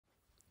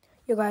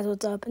Yo guys,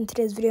 what's up? In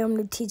today's video, I'm going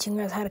to be teaching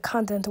you guys how to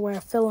content aware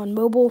fill on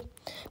mobile.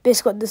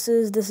 Basically what this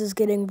is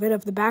getting rid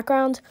of the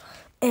background,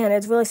 and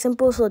it's really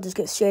simple, so let's just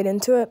get straight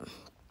into it.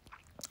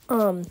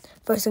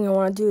 First thing you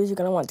want to do is you're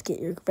going to want to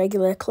get your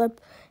regular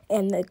clip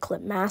and the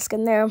clip mask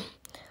in there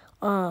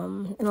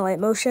in Alight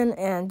motion,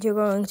 and you're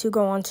going to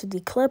go onto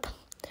the clip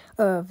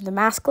of the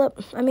mask clip,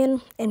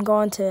 and go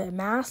onto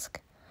mask,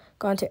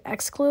 go onto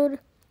exclude,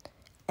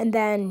 and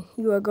then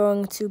you are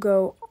going to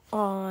go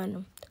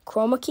on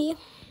chroma key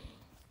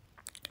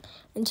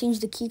and change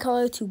the key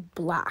color to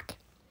black.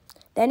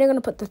 Then you're going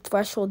to put the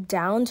threshold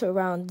down to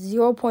around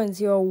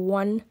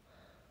 0.01,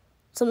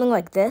 something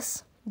like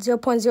this,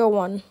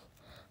 0.01.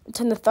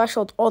 Turn the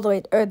threshold all the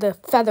way, or the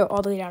feather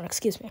all the way down,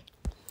 excuse me.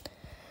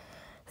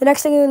 The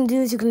next thing you're going to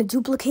do is you're going to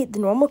duplicate the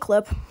normal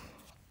clip,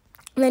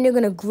 and then you're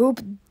going to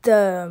group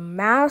the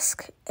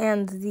mask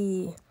and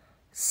the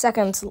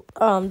second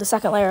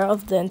layer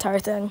of the entire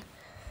thing.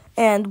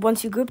 And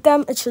once you group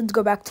them, it should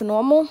go back to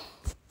normal.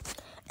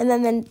 And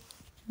then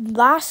the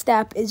last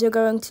step is you're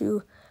going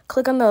to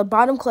click on the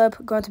bottom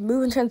clip, go into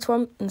move and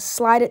transform, and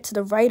slide it to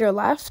the right or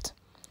left.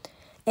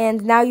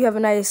 And now you have a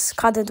nice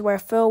content-aware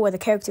fill where the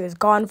character is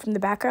gone from the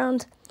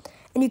background.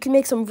 And you can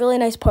make some really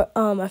nice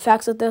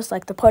effects with this,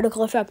 like the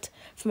particle effect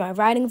from my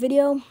riding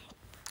video.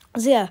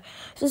 So yeah,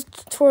 this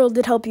tutorial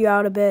did help you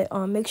out a bit.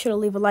 Make sure to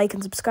leave a like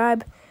and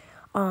subscribe.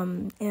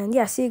 And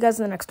yeah, see you guys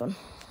in the next one.